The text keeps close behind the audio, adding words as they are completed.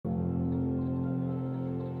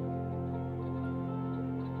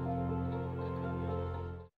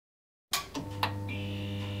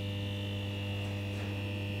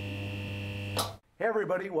Hey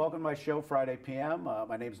everybody, welcome to my show, Friday PM.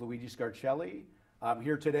 My name is Luigi Scarcelli. I'm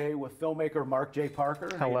here today with filmmaker Mark J.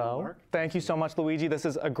 Parker. Hello. Mark? Thank you so much, Luigi. This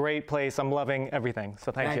is a great place. I'm loving everything,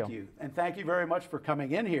 so thank you. Thank you. And thank you very much for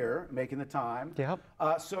coming in here, making the time. Yep.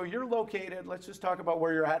 So you're located, let's just talk about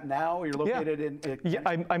where you're at now. You're located in... Yeah,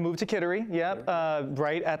 I moved to Kittery,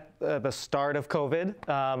 right at the start of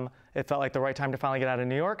COVID. It felt like the right time to finally get out of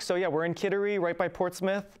New York. So yeah, we're in Kittery, right by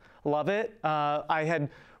Portsmouth. Love it.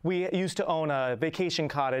 We used to own a vacation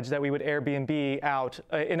cottage that we would Airbnb out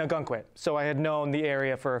in Algonquin. So I had known the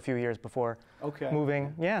area for a few years before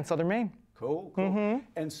moving, in southern Maine. Cool, cool. Mm-hmm.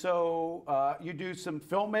 And so you do some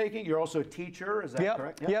filmmaking. You're also a teacher, is that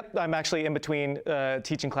correct? Yep, I'm actually in between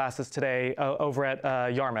teaching classes today over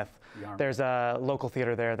at Yarmouth. There's a local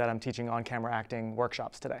theater there that I'm teaching on-camera acting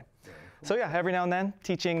workshops today. Cool. So yeah, every now and then,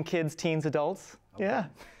 teaching kids, teens, adults. Okay. Yeah.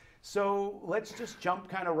 So let's just jump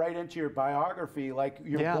kind of right into your biography. Like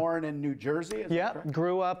you're born in New Jersey, is that correct?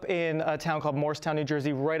 Grew up in a town called Morristown, New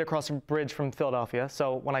Jersey, right across the bridge from Philadelphia.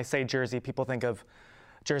 So when I say Jersey, people think of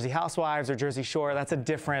Jersey Housewives or Jersey Shore. That's a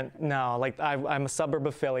different, no, like I'm a suburb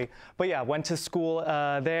of Philly. But yeah, went to school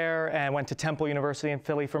there and went to Temple University in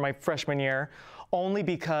Philly for my freshman year, only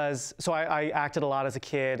because, so I acted a lot as a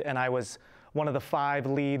kid and I was one of the 5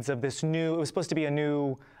 leads of this new, it was supposed to be a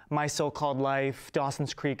new My So-Called Life,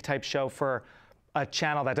 Dawson's Creek type show for a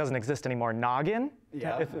channel that doesn't exist anymore, Noggin.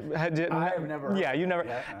 Yeah, I've never. Yeah, you never.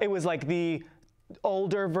 Yeah. It was like the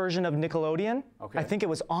older version of Nickelodeon. Okay. I think it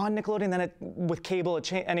was on Nickelodeon, then with cable it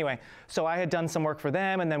changed. Anyway, so I had done some work for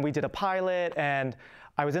them, and then we did a pilot, and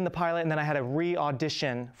I was in the pilot, and then I had to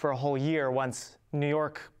re-audition for a whole year once New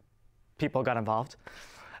York people got involved.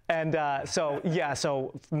 And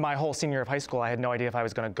so my whole senior year of high school, I had no idea if I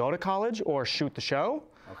was going to go to college or shoot the show.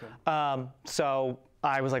 Okay. So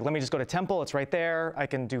I was like, let me just go to Temple. It's right there. I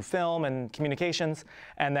can do film and communications.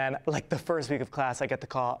 And then like the first week of class, I get the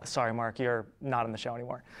call, sorry, Mark, you're not in the show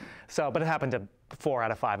anymore. So, but it happened to 4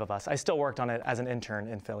 out of 5 of us. I still worked on it as an intern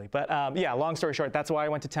in Philly. But yeah, long story short, that's why I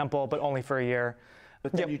went to Temple, but only for a year.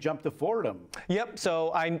 But then you jumped to Fordham. Yep,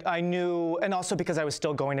 so I knew, and also because I was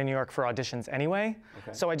still going to New York for auditions anyway.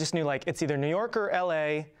 Okay. So I just knew like, it's either New York or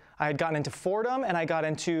LA. I had gotten into Fordham and I got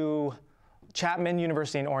into Chapman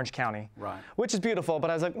University in Orange County, which is beautiful, but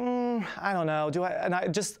I was like, I don't know, and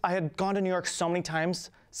I had gone to New York so many times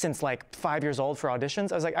since like 5 years old for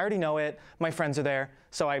auditions. I was like, I already know it, my friends are there,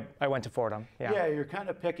 so I went to Fordham. Yeah, you're kind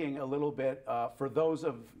of picking a little bit, for those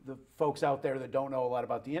of the folks out there that don't know a lot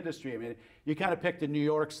about the industry, I mean, you kind of picked the New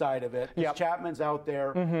York side of it, because Chapman's out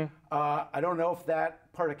there. I don't know if that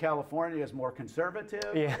part of California is more conservative.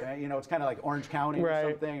 Yeah. You know, it's kind of like Orange County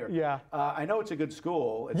or something. Or, I know it's a good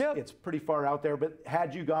school. It's pretty far out there, but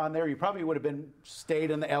had you gone there, you probably would have stayed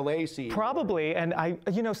in the LA scene. Probably, and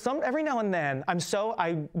every now and then,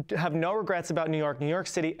 I have no regrets about New York. New York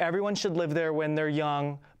City, everyone should live there when they're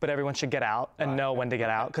young, but everyone should get out and know when to get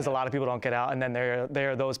out, because a lot of people don't get out, and then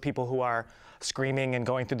there are those people who are screaming and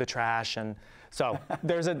going through the trash, and so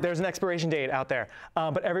there's an expiration date out there.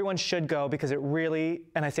 But everyone should go, because it really,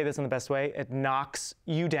 and I say this in the best way, it knocks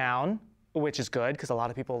you down, which is good, because a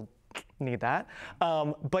lot of people need that.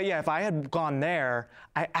 But yeah, if I had gone there,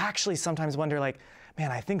 I actually sometimes wonder, like,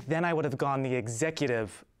 man, I think then I would have gone the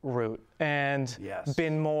executive route and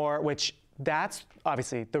been more, which that's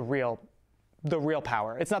obviously the real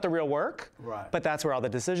power. It's not the real work, but that's where all the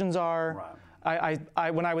decisions are.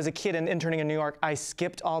 When I was a kid and interning in New York, I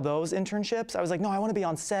skipped all those internships. I was like, no, I want to be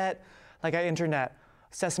on set. Like I interned at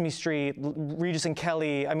Sesame Street, Regis and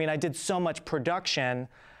Kelly. I mean, I did so much production,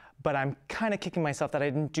 but I'm kind of kicking myself that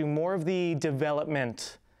I didn't do more of the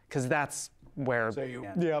development, because that's where.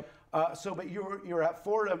 So but you were at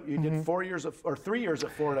Fordham. You did 4 years or 3 years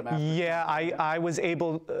at Fordham. After I was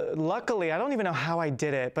able. Luckily, I don't even know how I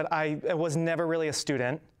did it, but I was never really a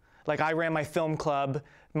student. Like I ran my film club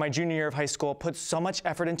my junior year of high school, put so much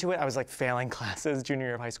effort into it. I was like failing classes junior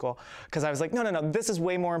year of high school, because I was like, no, this is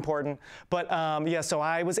way more important. But so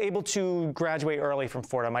I was able to graduate early from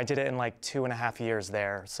Fordham. I did it in like 2.5 years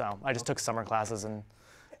there. So I just took summer classes and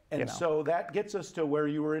so that gets us to where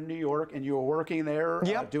you were in New York, and you were working there,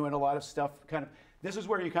 doing a lot of stuff. This is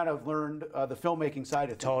where you kind of learned the filmmaking side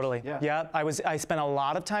of things. Totally. Yeah. I spent a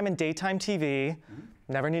lot of time in daytime TV.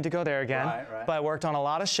 Never need to go there again. But I worked on a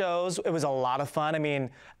lot of shows. It was a lot of fun. I mean,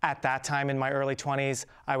 at that time in my early 20s,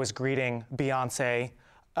 I was greeting Beyonce,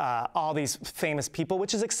 all these famous people,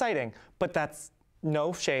 which is exciting. But that's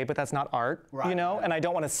no shade, but that's not art, you know? And I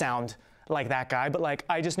don't want to sound like that guy, but like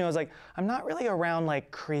I just knew I was like, I'm not really around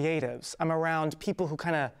like creatives. I'm around people who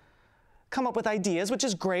kind of come up with ideas, which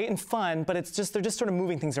is great and fun, but they're just sort of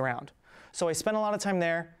moving things around. So I spent a lot of time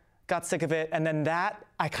there, got sick of it, and then that,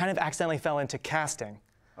 I kind of accidentally fell into casting.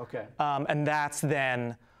 Okay. And that's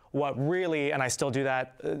then what really, and I still do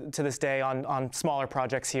that to this day on smaller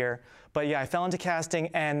projects here, but yeah, I fell into casting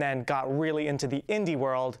and then got really into the indie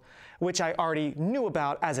world, which I already knew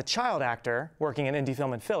about as a child actor working in indie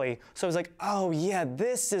film in Philly. So I was like, oh yeah,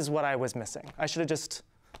 this is what I was missing. I should have just,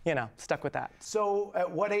 you know, stuck with that. So at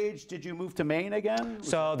what age did you move to Maine again?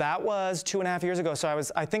 So that was 2.5 years ago. So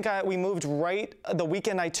I think we moved right the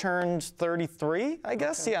weekend I turned 33, I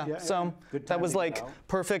guess. Okay. Yeah. So that was like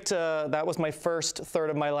perfect. That was my first third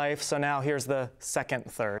of my life. So now here's the second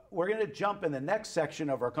third. We're going to jump in the next section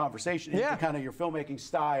of our conversation into kind of your filmmaking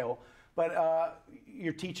style. But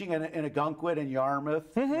you're teaching in Algonquin and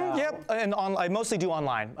Yarmouth. Yep, and I mostly do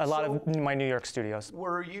online. A lot of my New York studios.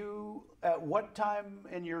 Were you, at what time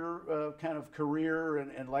in your kind of career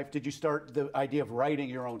and life did you start the idea of writing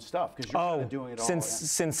your own stuff? Because you're kind of doing it all.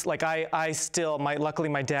 Since like I still, luckily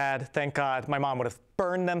my dad, thank God, my mom would have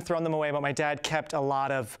burned them, thrown them away, but my dad kept a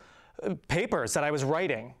lot of papers that I was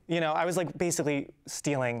writing. You know, I was like basically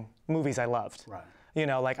stealing movies I loved. Right. You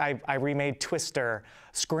know, like I remade Twister,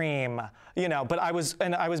 Scream, you know, but I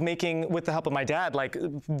was making, with the help of my dad, like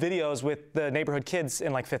videos with the neighborhood kids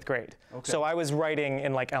in like 5th grade. Okay. So I was writing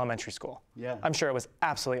in like elementary school. Yeah. I'm sure it was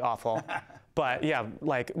absolutely awful. But yeah,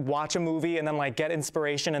 like watch a movie and then like get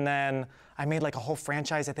inspiration, and then I made like a whole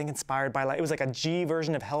franchise, I think inspired by, like, it was like a G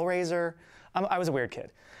version of Hellraiser. I was a weird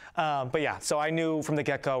kid. But yeah, so I knew from the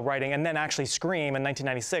get-go writing, and then actually Scream in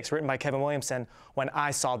 1996, written by Kevin Williamson, when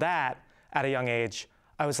I saw that at a young age,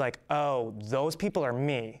 I was like, oh, those people are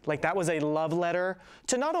me. Like, that was a love letter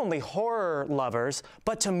to not only horror lovers,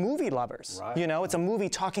 but to movie lovers. Right. You know, it's a movie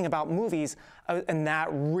talking about movies, and that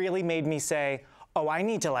really made me say, oh, I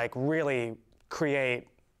need to like really create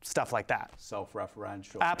stuff like that.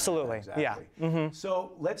 Self-referential. Absolutely, exactly. Yeah.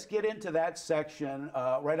 So let's get into that section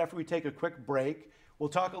right after we take a quick break. We'll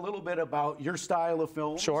talk a little bit about your style of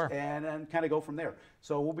films. Sure. And kind of go from there.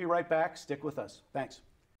 So we'll be right back. Stick with us. Thanks.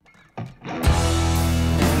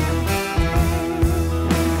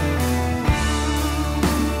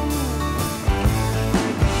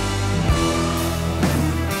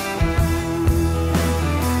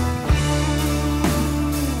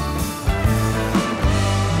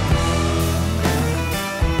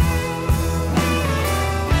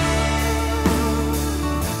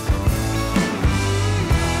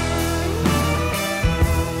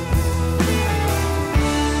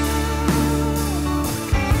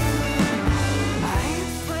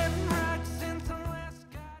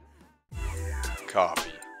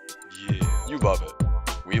 Coffee. Yeah. You love it.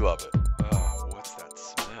 We love it. Oh, what's that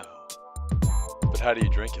smell? But how do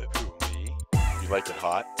you drink it? Who, me? You like it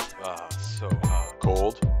hot? Ah, so hot.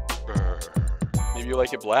 Cold? Brr. Maybe you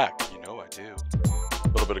like it black. You know I do. A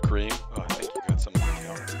little bit of cream? Oh, I think you got some on the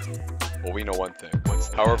counter. Well, we know one thing.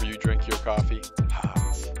 However you drink your coffee,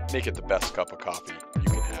 hot. Make it the best cup of coffee you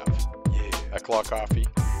can have. Yeah. At Claw Coffee,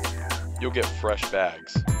 you'll get fresh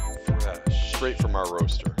bags. Fresh. Straight from our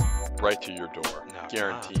roaster. Right to your door. No,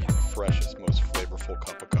 guaranteed the freshest, most flavorful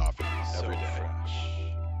cup of coffee every day. Fresh.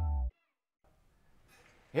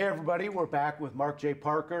 Hey everybody, we're back with Mark J.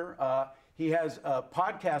 Parker. He has a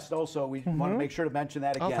podcast also. We want to make sure to mention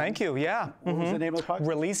that again. Oh, thank you. Yeah. What was the name of the podcast?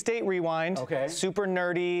 Release Date Rewind. Okay. Super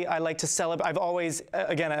nerdy. I like to celebrate. I've always,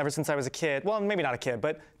 again, ever since I was a kid, well, maybe not a kid,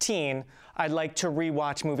 but teen, I'd like to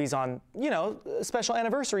rewatch movies on, you know, special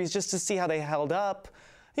anniversaries just to see how they held up.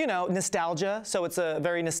 You know, nostalgia. So it's a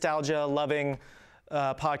very nostalgia-loving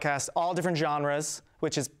podcast, all different genres,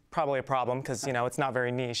 which is probably a problem because, you know, it's not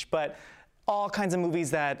very niche. But all kinds of movies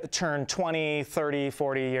that turn 20, 30,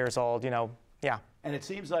 40 years old, you know, yeah. And it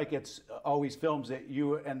seems like it's always films that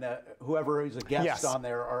you and whoever is a guest on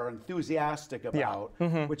there are enthusiastic about,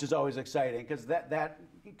 which is always exciting because that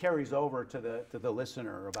carries over to the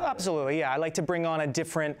listener about Absolutely, yeah. I like to bring on a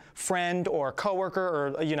different friend or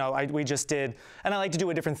coworker, or, you know, we just did, and I like to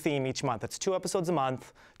do a different theme each month. It's 2 episodes a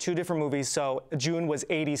month, 2 different movies. So June was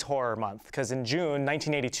 80s horror month because in June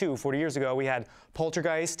 1982, 40 years ago, we had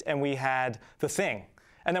Poltergeist and we had The Thing.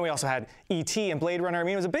 And then we also had E.T. and Blade Runner. I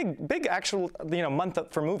mean, it was a big actual, you know, month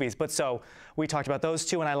for movies. But so we talked about those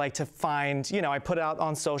 2, and I like to find, you know, I put out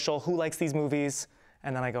on social who likes these movies,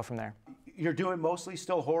 and then I go from there. You're doing mostly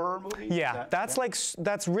still horror movies? Yeah,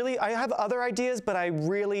 that's really, I have other ideas, but I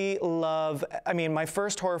really love, I mean, my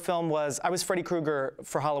first horror film was, I was Freddy Krueger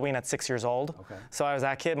for Halloween at 6 years old. Okay. So I was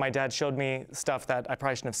that kid. My dad showed me stuff that I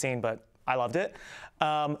probably shouldn't have seen, but I loved it.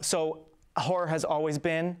 So horror has always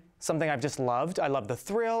been something I've just loved. I love the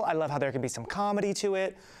thrill. I love how there can be some comedy to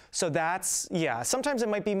it. So that's, yeah, sometimes it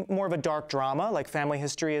might be more of a dark drama, like Family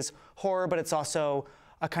History is horror, but it's also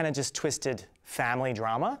a kind of just twisted family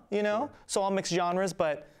drama, you know? So all mixed genres,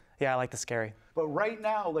 but yeah, I like the scary. But right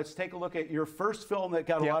now, let's take a look at your first film that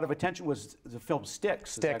got a lot of attention was the film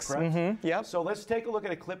Sticks. Sticks, is that correct? Mm-hmm. Yep. So let's take a look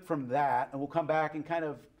at a clip from that, and we'll come back and kind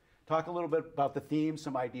of talk a little bit about the theme,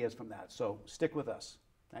 some ideas from that. So stick with us.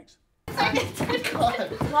 Thanks.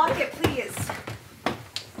 Lock it, please.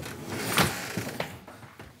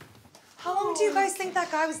 How long do you guys think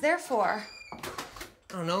that guy was there for?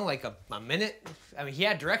 I don't know, like a minute? I mean, he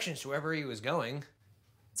had directions to wherever he was going.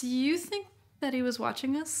 Do you think that he was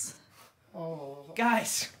watching us? Oh.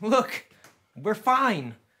 Guys, look, we're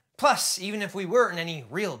fine. Plus, even if we were in any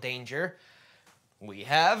real danger, we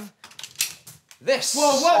have this. Whoa,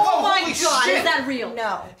 whoa, whoa! Oh my God, shit. Is that real?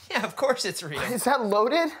 No. Yeah, of course it's real. Is that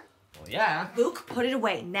loaded? Well, yeah. Luke, put it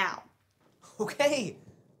away now. Okay.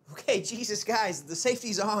 Okay, Jesus, guys, the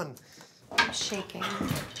safety's on. I'm shaking.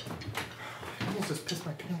 I almost just pissed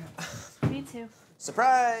my pants. Me too.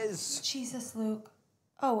 Surprise! Jesus, Luke.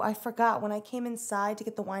 Oh, I forgot. When I came inside to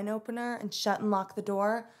get the wine opener and shut and lock the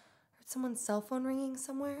door, I heard someone's cell phone ringing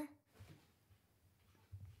somewhere.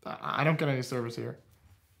 I don't get any service here.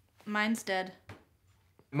 Mine's dead.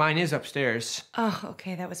 Mine is upstairs. Oh,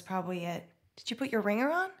 okay, that was probably it. Did you put your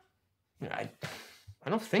ringer on? I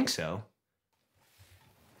don't think so.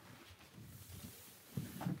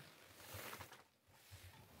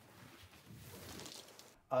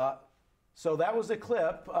 So that was a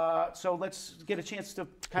clip. So let's get a chance to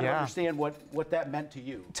kind of understand what that meant to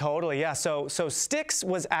you. Totally, yeah. So Sticks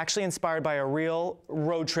was actually inspired by a real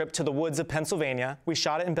road trip to the woods of Pennsylvania. We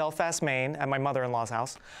shot it in Belfast, Maine, at my mother-in-law's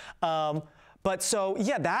house. But so,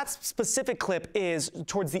 yeah, that specific clip is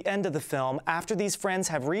towards the end of the film. After these friends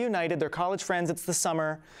have reunited, they're college friends, it's the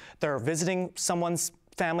summer, they're visiting someone's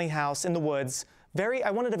family house in the woods.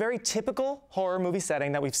 I wanted a very typical horror movie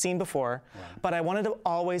setting that we've seen before, but I wanted to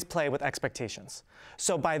always play with expectations.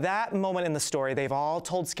 So by that moment in the story, they've all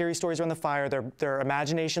told scary stories around the fire, their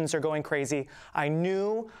imaginations are going crazy. I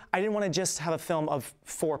knew I didn't want to just have a film of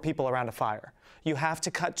 4 people around a fire. You have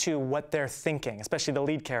to cut to what they're thinking, especially the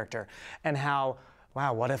lead character, and how,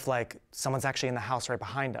 wow, what if like someone's actually in the house right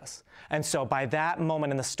behind us? And so by that moment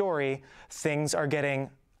in the story, things are getting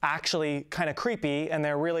actually kind of creepy, and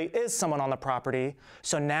there really is someone on the property.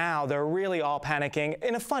 So now they're really all panicking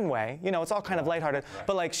in a fun way. You know, it's all kind of lighthearted.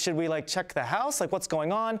 But like, should we like check the house? Like, what's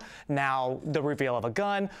going on? Now the reveal of a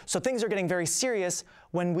gun. So things are getting very serious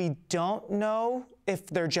when we don't know if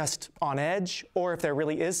they're just on edge or if there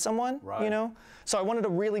really is someone, you know? So I wanted to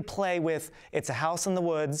really play with, it's a house in the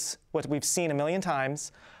woods, what we've seen a million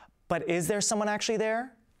times, but is there someone actually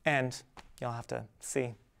there? And you'll have to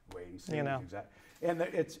see. Wait and see. You know. Exactly. And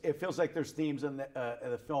it feels like there's themes in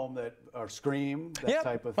the film that are Scream, that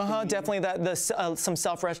type of theme. Definitely some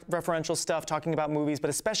self-referential stuff, talking about movies,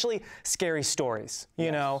 but especially scary stories,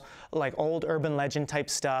 you know, like old urban legend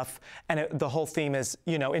type stuff. And the whole theme is,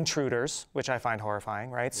 you know, intruders, which I find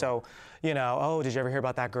horrifying, right? So, you know, oh, did you ever hear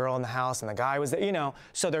about that girl in the house and the guy was there, you know?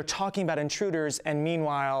 So they're talking about intruders, and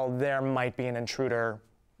meanwhile, there might be an intruder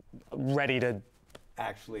ready to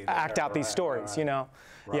actually act out these stories, you know?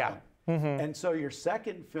 Yeah. Mm-hmm. And so your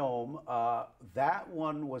second film, that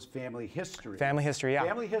one was Family History. Family History, yeah.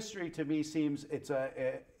 Family History to me seems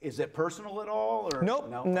is it personal at all? Or Nope,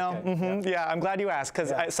 no. Okay. Mm-hmm. Yeah, I'm glad you asked,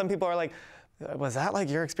 because some people are like, was that like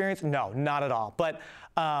your experience? No, not at all. But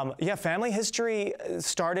yeah, Family History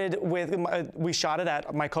started with, we shot it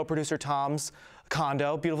at my co-producer Tom's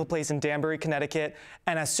condo, beautiful place in Danbury, Connecticut.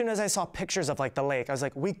 And as soon as I saw pictures of like the lake, I was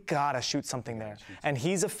like, we gotta shoot something there. And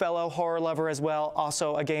he's a fellow horror lover as well,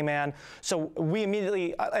 also a gay man. So we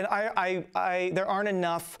immediately, there aren't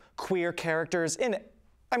enough queer characters in it.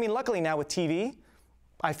 I mean, luckily now with TV,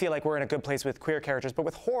 I feel like we're in a good place with queer characters, but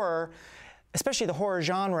with horror, especially the horror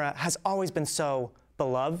genre, has always been so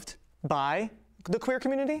beloved by the queer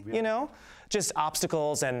community, you know? Just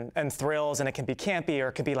obstacles and thrills, and it can be campy, or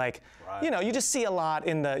it could be like, you know, you just see a lot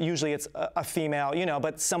in the, usually it's a female, you know,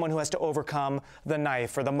 but someone who has to overcome the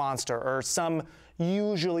knife or the monster, or some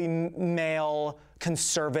usually male,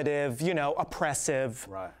 conservative, you know, oppressive,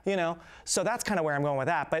 you know? So that's kind of where I'm going with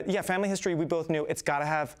that. But yeah, Family History, we both knew it's gotta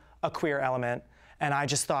have a queer element. And I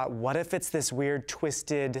just thought, what if it's this weird,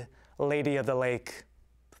 twisted Lady of the Lake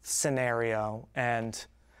scenario? And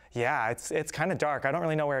yeah, it's kind of dark. I don't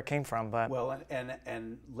really know where it came from, but. Well,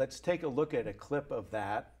 and let's take a look at a clip of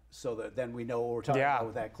that so that then we know what we're talking about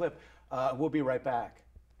with that clip. We'll be right back.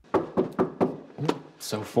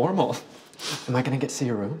 So formal. Am I gonna get to see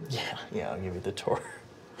your room? Yeah, I'll give you the tour.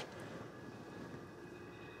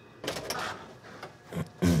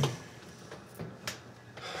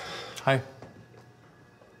 Hi.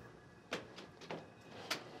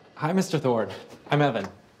 Hi, Mr. Thorne. I'm Evan.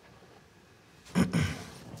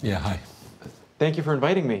 Yeah, hi. Thank you for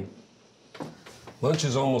inviting me. Lunch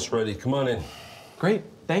is almost ready. Come on in. Great,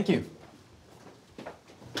 thank you.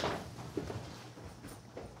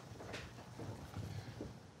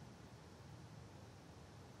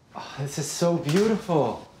 Oh, this is so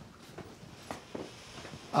beautiful.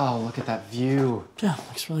 Oh, look at that view. Yeah,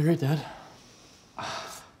 looks really great, Dad.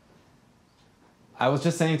 I was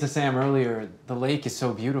just saying to Sam earlier, the lake is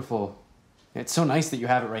so beautiful. It's so nice that you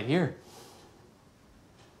have it right here.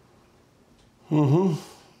 Mm-hmm.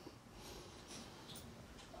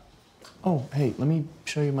 Oh, hey, let me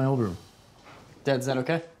show you my old room. Dad, is that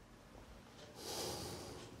okay?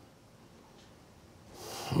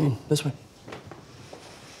 This way.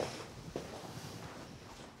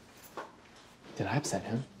 Did I upset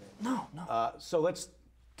him? No. So let's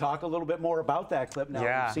talk a little bit more about that clip now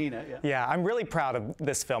that you've seen it. Yeah, I'm really proud of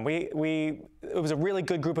this film. It was a really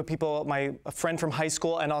good group of people. A friend from high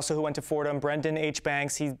school and also who went to Fordham, Brendan H.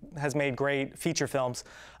 Banks, he has made great feature films.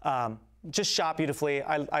 Just shot beautifully.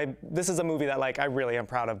 This is a movie that I really am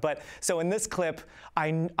proud of. But so in this clip,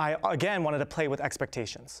 I again wanted to play with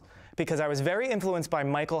expectations because I was very influenced by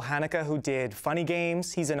Michael Haneke, who did Funny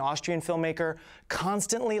Games. He's an Austrian filmmaker.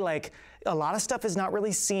 Constantly, a lot of stuff is not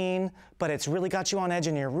really seen, but it's really got you on edge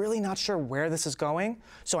and you're really not sure where this is going.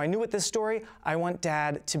 So I knew with this story, I want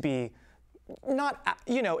Dad to be not,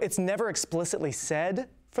 it's never explicitly said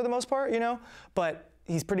for the most part, but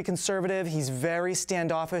he's pretty conservative. He's very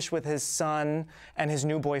standoffish with his son and his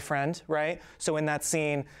new boyfriend, right? So in that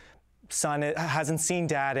scene, son hasn't seen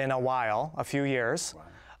Dad in a while, a few years. Right.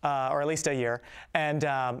 Or at least a year, and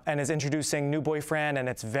is introducing new boyfriend, and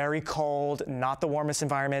it's very cold, not the warmest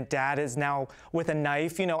environment. Dad is now with a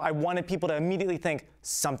knife. I wanted people to immediately think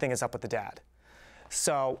something is up with the dad.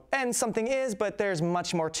 So, and something is, but there's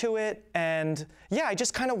much more to it. And yeah, I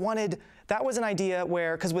just kind of wanted, that was an idea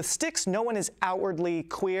where, because with Sticks, no one is outwardly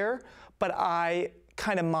queer, but I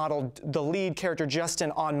kind of modeled the lead character, Justin,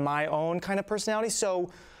 on my own kind of personality. So,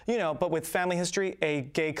 but with Family History, a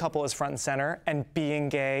gay couple is front and center, and being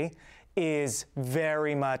gay is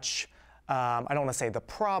very much, I don't want to say the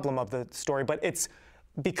problem of the story, but it's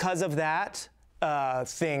because of that,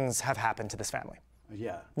 things have happened to this family.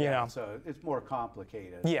 Yeah. So it's more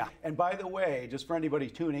complicated. Yeah. And by the way, just for anybody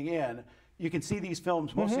tuning in, you can see these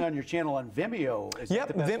films mostly on your channel on Vimeo. Is that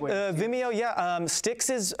the best way to see Vimeo, yeah. Sticks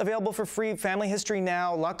is available for free. Family History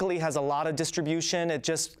now, luckily, has a lot of distribution. It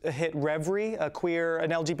just hit Reverie, an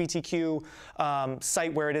LGBTQ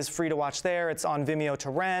site where it is free to watch there. It's on Vimeo to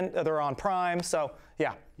rent. They're on Prime, so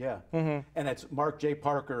yeah. Yeah. And it's Mark J.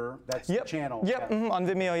 Parker, that's the channel. Yep, on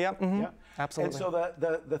Vimeo, yeah. Absolutely. And so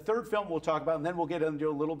the third film we'll talk about, and then we'll get into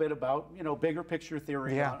a little bit about, bigger picture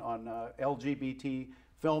theory on LGBT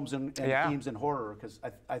films and themes in horror, because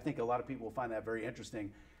I think a lot of people will find that very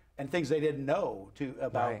interesting, and things they didn't know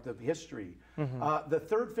about the history. The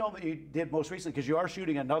third film that you did most recently, because you are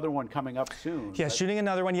shooting another one coming up soon. Yeah, shooting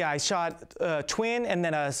another one. Yeah, I shot Twin and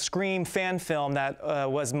then a Scream fan film that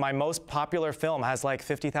was my most popular film. It has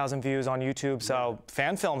 50,000 views on YouTube, so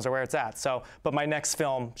fan films are where it's at. So, but my next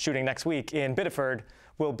film, shooting next week in Biddeford,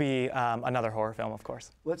 will be another horror film, of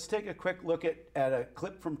course. Let's take a quick look at a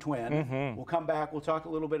clip from Twin. We'll come back, we'll talk a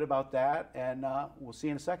little bit about that, and we'll see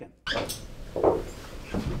you in a second.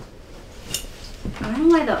 I don't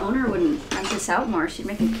know why the owner wouldn't rent this out more. She'd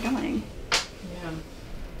make a killing. Yeah.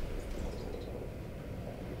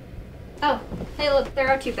 Oh, hey, look, there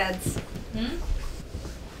are 2 beds.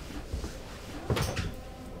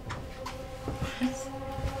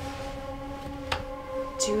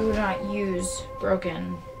 Do not use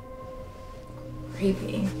broken.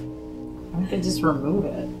 Creepy. I could just remove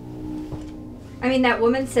it. I mean, that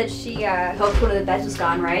woman said she hoped one of the beds was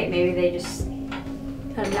gone, right? Maybe they just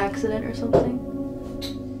had an accident or something.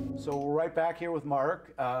 So we're right back here with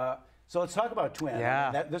Mark. So let's talk about Twin.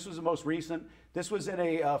 Yeah. This was the most recent. This was in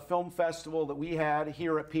a film festival that we had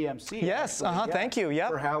here at PMC. Yes, thank you,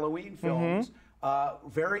 For Halloween films.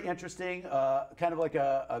 Very interesting, kind of like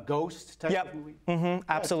a ghost type of movie.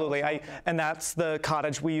 Absolutely. And that's the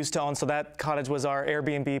cottage we used to own. So that cottage was our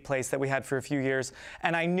Airbnb place that we had for a few years.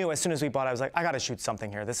 And I knew as soon as we bought it, I was like, I got to shoot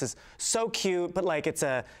something here. This is so cute, but it's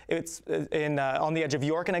on the edge of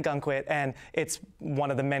York and Agunquit, and it's one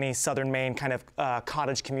of the many southern Maine kind of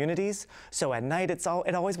cottage communities. So at night, it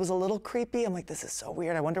always was a little creepy. I'm like, this is so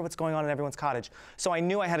weird. I wonder what's going on in everyone's cottage. So I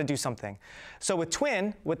knew I had to do something. So with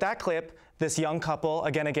Twin, with that clip, this young couple,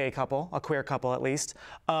 again a gay couple, a queer couple at least,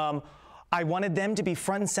 I wanted them to be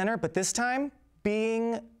front and center, but this time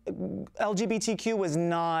being LGBTQ was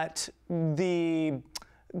not the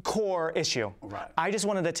core issue. Right. I just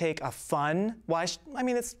wanted to take a fun, I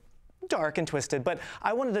mean it's dark and twisted, but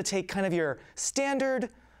I wanted to take kind of your standard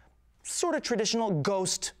sort of traditional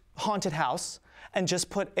ghost haunted house and just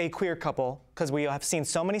put a queer couple, because we have seen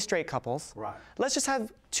so many straight couples. Right. Let's just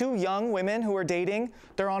have two young women who are dating.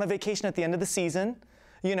 They're on a vacation at the end of the season,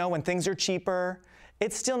 you know, when things are cheaper.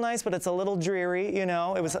 It's still nice, but it's a little dreary, you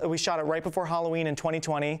know. We shot it right before Halloween in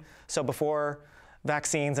 2020, so before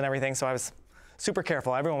vaccines and everything, so I was super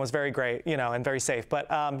careful. Everyone was very great, you know, and very safe. But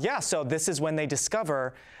yeah, so this is when they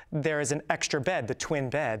discover there is an extra bed, the twin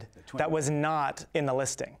bed, that was not in the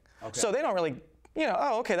listing. Okay. So they don't really, you know,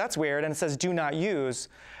 oh, okay, that's weird. And it says do not use.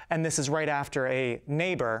 And this is right after a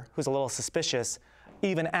neighbor who's a little suspicious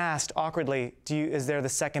even asked awkwardly, is there the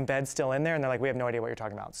second bed still in there? And they're like, we have no idea what you're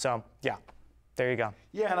talking about. So yeah, there you go.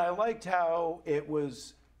 Yeah, and I liked how it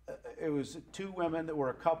was two women that were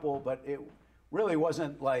a couple, but it really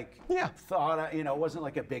wasn't like thought, you know, it wasn't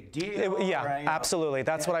like a big deal. Absolutely.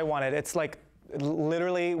 That's what I wanted. It's like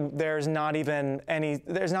literally there's not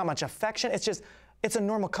much affection. It's just, it's a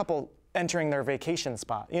normal couple entering their vacation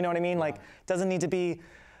spot. You know what I mean? Like, it doesn't need to be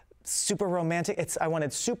super romantic. I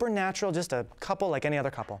wanted supernatural, just a couple like any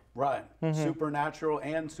other couple. Right. Mm-hmm. Supernatural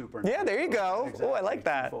and supernatural. Yeah, there you go. Exactly. Oh, I like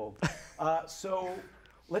that. So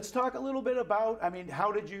let's talk a little bit about, I mean,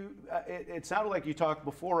 how did you, it sounded like you talked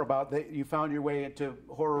before about that you found your way into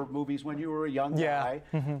horror movies when you were a young guy.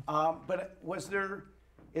 Mm-hmm. But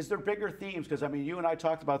is there bigger themes? Because I mean, you and I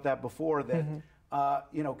talked about that before, that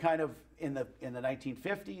you know, kind of in the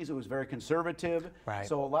 1950s, it was very conservative. Right.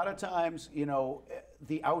 So a lot of times, you know,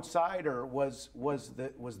 the outsider was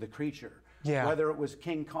the creature. Yeah. Whether it was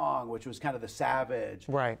King Kong, which was kind of the savage,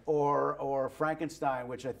 right, or Frankenstein,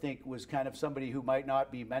 which I think was kind of somebody who might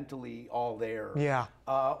not be mentally all there. Yeah.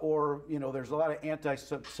 Or, you know, there's a lot of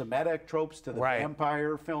anti-Semitic tropes to the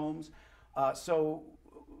vampire films. So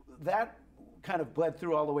that kind of bled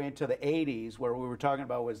through all the way into the 80s, where we were talking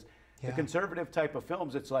about was the conservative type of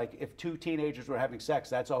films. It's like if two teenagers were having sex,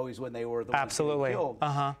 that's always when they were the ones getting killed.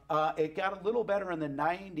 It got a little better in the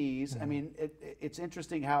 90s. I mean, it's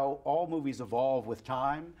interesting how all movies evolve with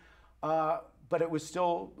time, but it was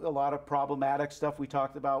still a lot of problematic stuff we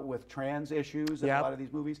talked about with trans issues in a lot of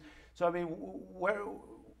these movies. So I mean,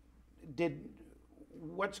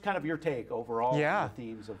 what's kind of your take overall on the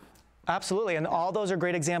themes of? Absolutely, and all those are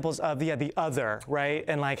great examples of the other, right?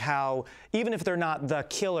 And like how even if they're not the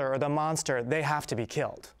killer or the monster, they have to be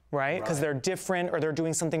killed, right? Because they're different or they're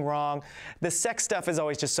doing something wrong. The sex stuff is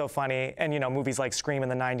always just so funny, and you know, movies like Scream in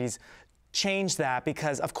the 90s changed that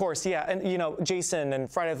because, of course, and you know, Jason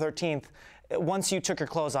and Friday the 13th. Once you took your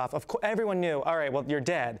clothes off, of course, everyone knew, all right, well, you're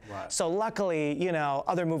dead. Right. So luckily, you know,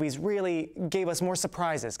 other movies really gave us more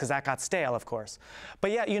surprises because that got stale, of course.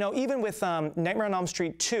 But yeah, you know, even with Nightmare on Elm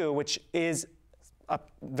Street 2, which is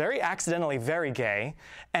very accidentally very gay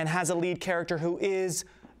and has a lead character who is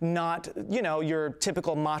not, you know, your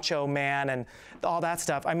typical macho man and all that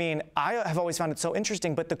stuff. I mean, I have always found it so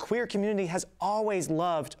interesting, but the queer community has always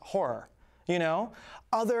loved horror. You know,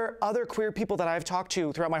 other queer people that I've talked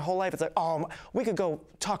to throughout my whole life, it's like, oh, we could go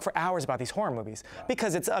talk for hours about these horror movies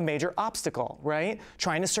because it's a major obstacle, right?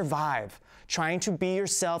 Trying to survive, trying to be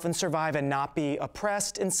yourself and survive and not be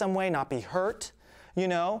oppressed in some way, not be hurt, you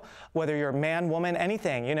know, whether you're man, woman,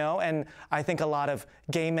 anything, you know. And I think a lot of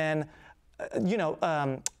gay men, you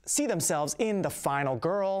know, see themselves in the final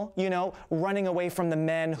girl, you know, running away from the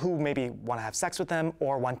men who maybe want to have sex with them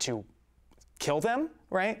or want to kill them,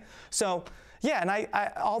 right? So, yeah, and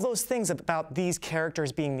I all those things about these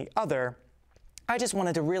characters being the other, I just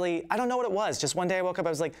wanted to really, I don't know what it was. Just one day I woke up, I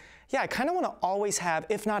was like, yeah, I kind of want to always have,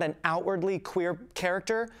 if not an outwardly queer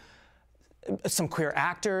character, some queer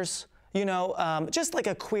actors, you know, just like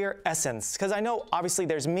a queer essence. Because I know obviously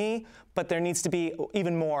there's me, but there needs to be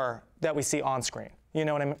even more that we see on screen. You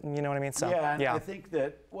know what I mean? So, I think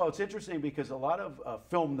that, well, it's interesting because a lot of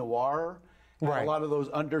film noir, a lot of those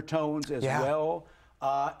undertones as well.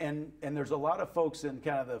 And there's a lot of folks in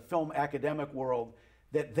kind of the film academic world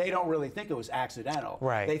that they don't really think it was accidental.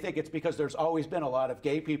 Right. They think it's because there's always been a lot of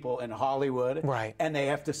gay people in Hollywood. Right. And they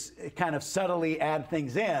have to kind of subtly add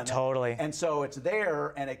things in. Totally. And so it's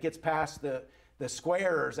there and it gets past the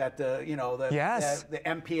squares at the, you know, the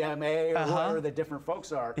MPMA or whatever the different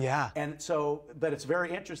folks are. Yeah. And so, but it's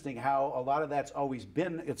very interesting how a lot of that's always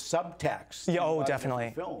been, it's subtext. Yeah, oh,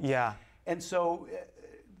 definitely. Films. Yeah. And so,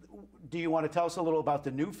 do you want to tell us a little about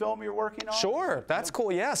the new film you're working on? Sure, that's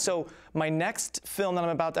cool, yeah. So my next film that I'm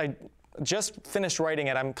about to, I just finished writing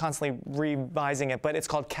it. I'm constantly revising it, but it's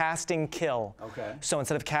called Casting Kill. Okay. So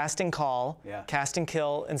instead of Casting Call, Casting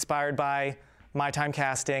Kill, inspired by My Time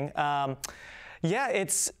Casting. Yeah,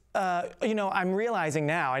 it's, you know, I'm realizing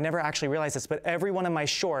now, I never actually realized this, but every one of my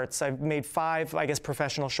shorts, I've made 5, I guess,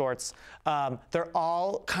 professional shorts, they're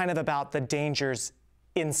all kind of about the dangers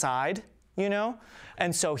inside, you know?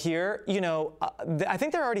 And so here, you know, I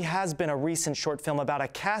think there already has been a recent short film about a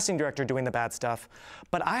casting director doing the bad stuff,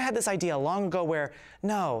 but I had this idea long ago where,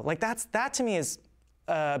 no, like that to me is,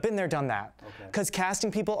 been there, done that. Because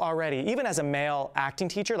casting people already, even as a male acting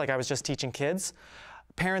teacher, like I was just teaching kids,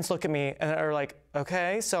 parents look at me and are like,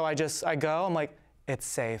 okay, so I go, I'm like, it's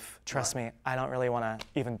safe, trust me, I don't really want to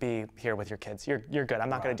even be here with your kids. You're good, I'm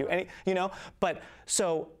not going to do any, you know? But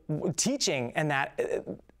so teaching and that,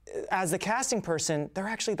 as the casting person, they're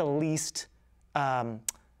actually the least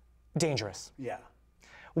dangerous. Yeah.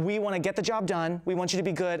 We want to get the job done, we want you to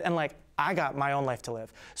be good, and like, I got my own life to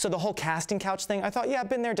live. So the whole casting couch thing, I thought, yeah, I've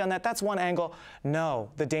been there, done that, that's one angle.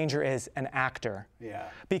 No, the danger is an actor. Yeah.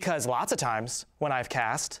 Because lots of times when I've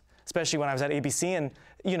cast, especially when I was at ABC, and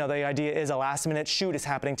you know, the idea is a last minute shoot is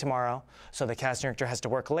happening tomorrow. So the casting director has to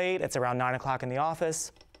work late, it's around 9 o'clock in the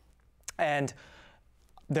office, and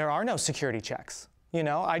there are no security checks. You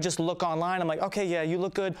know, I just look online, I'm like, okay, yeah, you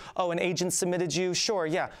look good. Oh, an agent submitted you, sure,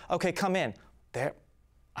 yeah, okay, come in.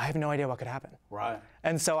 I have no idea what could happen. Right.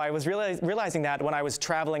 And so I was realizing that when I was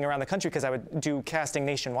traveling around the country, because I would do casting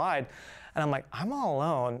nationwide, and I'm like, I'm all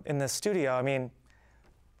alone in this studio. I mean,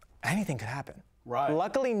 anything could happen. Right.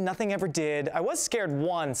 Luckily, nothing ever did. I was scared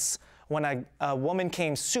once when a woman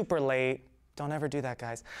came super late. Don't ever do that,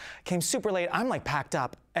 guys. Came super late. I'm like packed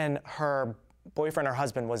up, and her boyfriend or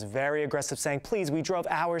husband was very aggressive, saying, please, we drove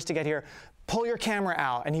hours to get here. Pull your camera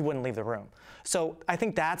out, and he wouldn't leave the room. So I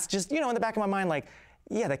think that's just, you know, in the back of my mind, like,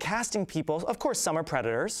 yeah, the casting people, of course some are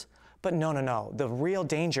predators, but no. The real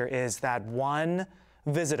danger is that one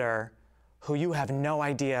visitor who you have no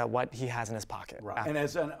idea what he has in his pocket. Right. And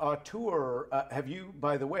as an auteur, have you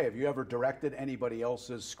ever directed anybody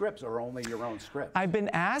else's scripts or only your own script? I've been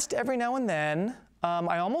asked every now and then.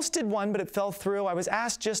 I almost did one, but it fell through. I was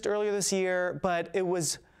asked just earlier this year, but it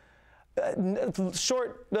was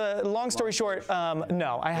long story short,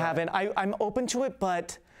 no, I haven't. I'm open to it,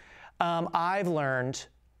 but I've learned,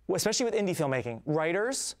 especially with indie filmmaking,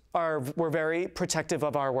 writers were very protective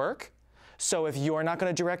of our work. So if you're not going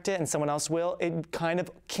to direct it and someone else will, it kind of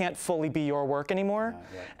can't fully be your work anymore.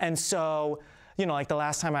 And so, you know, like the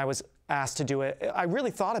last time I was asked to do it, I really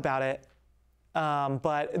thought about it,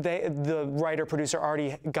 but the writer-producer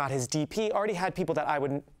already got his DP, already had people that I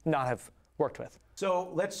would not have worked with.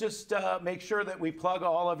 So let's just make sure that we plug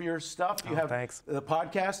all of your stuff. You have the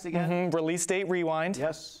podcast again. Release date, Rewind.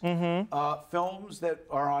 Yes. Films that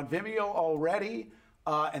are on Vimeo already.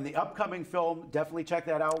 And the upcoming film, definitely check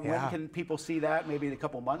that out. Yeah. When can people see that? Maybe in a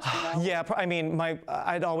couple months from now? Yeah, I mean,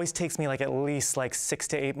 it always takes me like at least like 6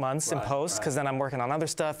 to 8 months in post, because then I'm working on other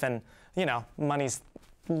stuff, and you know, money's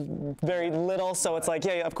very little, so it's like,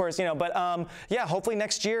 yeah, of course, you know, but yeah, hopefully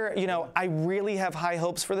next year, you know, I really have high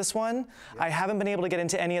hopes for this one. I haven't been able to get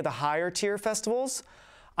into any of the higher tier festivals.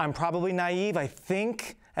 I'm probably naive. I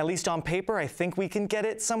think, at least on paper, I think we can get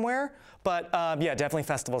it somewhere, but yeah, definitely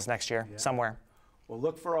festivals next year, somewhere. Well,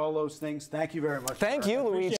 look for all those things. Thank you very much. Thank you, Luigi.